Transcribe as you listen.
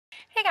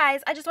Hey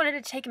guys, I just wanted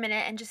to take a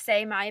minute and just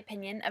say my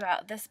opinion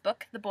about this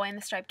book, The Boy in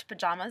the Striped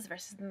Pajamas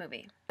versus the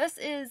movie. This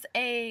is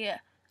a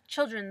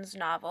children's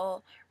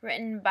novel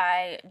written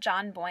by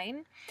John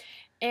Boyne,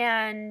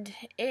 and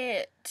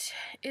it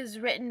is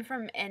written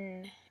from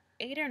an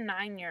 8 or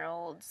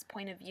 9-year-old's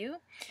point of view,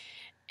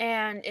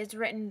 and is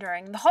written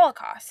during the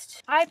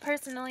Holocaust. I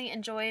personally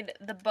enjoyed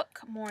the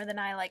book more than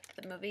I liked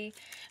the movie,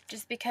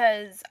 just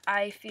because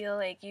I feel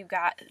like you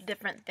got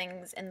different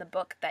things in the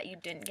book that you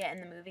didn't get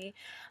in the movie.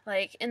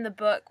 Like, in the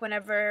book,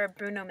 whenever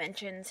Bruno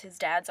mentions his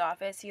dad's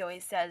office, he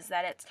always says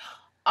that it's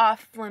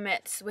off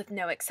limits with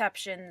no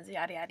exceptions,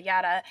 yada yada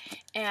yada.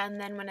 And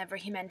then whenever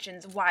he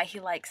mentions why he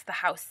likes the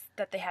house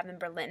that they have in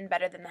Berlin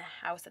better than the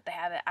house that they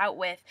have it out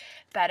with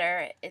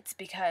better, it's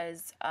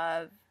because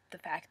of the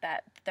fact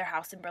that their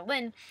house in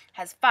Berlin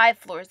has 5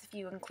 floors if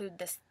you include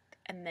this,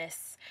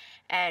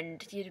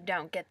 and you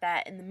don't get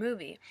that in the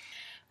movie.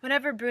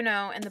 Whenever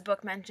Bruno in the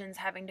book mentions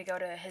having to go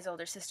to his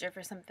older sister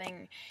for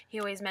something, he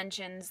always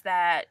mentions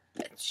that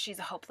she's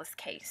a hopeless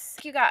case.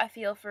 You got a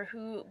feel for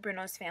who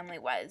Bruno's family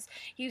was.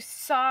 You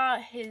saw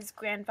his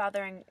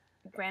grandfather and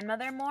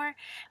grandmother more.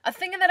 A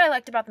thing that I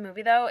liked about the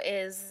movie, though,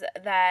 is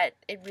that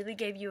it really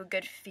gave you a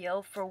good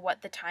feel for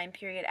what the time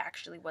period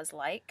actually was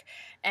like.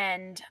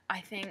 And I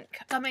think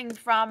coming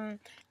from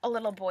a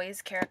little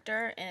boy's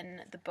character in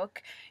the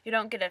book, you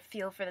don't get a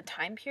feel for the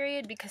time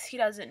period because he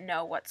doesn't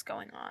know what's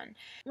going on.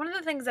 One of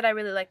the things that I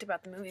really liked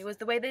about the movie was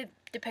the way they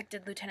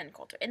depicted Lieutenant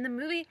Coulter. In the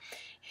movie,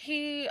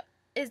 he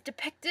is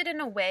depicted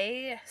in a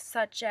way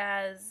such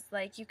as,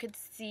 like, you could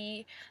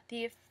see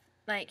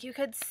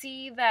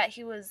that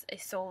he was a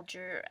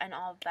soldier and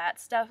all of that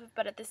stuff,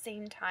 but at the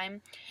same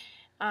time,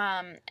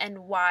 and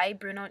why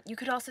Bruno, you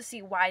could also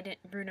see why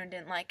Bruno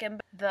didn't like him.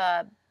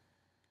 The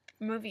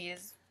movie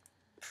is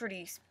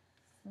pretty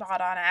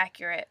spot on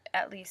accurate,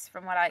 at least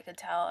from what I could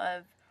tell,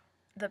 of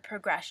the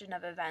progression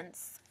of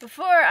events.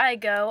 Before I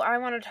go, I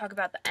want to talk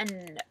about the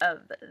end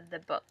of the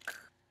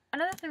book.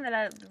 Another thing that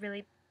I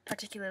really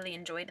particularly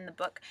enjoyed in the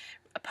book,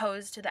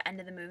 opposed to the end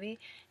of the movie,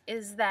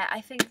 is that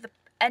I think the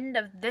end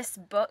of this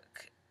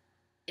book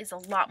is a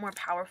lot more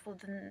powerful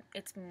than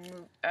its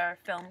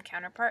film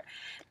counterpart,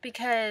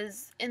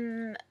 because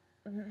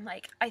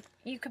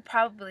you could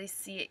probably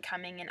see it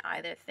coming in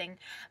either thing,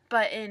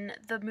 but in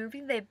the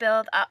movie they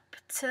build up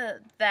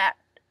to that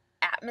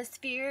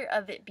atmosphere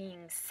of it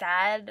being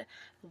sad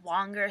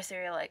longer, so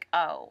you're like,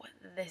 oh,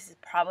 this is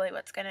probably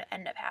what's going to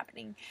end up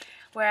happening.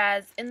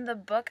 Whereas in the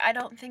book, I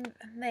don't think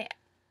they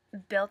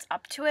built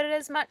up to it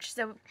as much,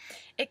 so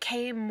it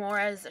came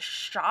more as a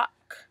shock.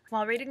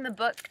 While reading the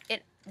book,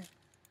 it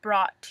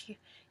brought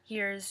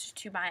tears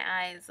to my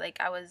eyes.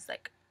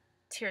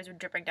 Tears were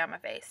dripping down my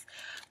face.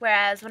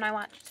 Whereas when I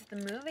watched the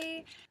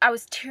movie, I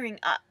was tearing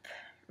up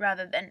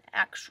rather than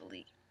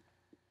actually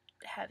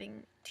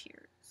having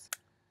tears.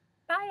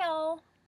 Bye, y'all.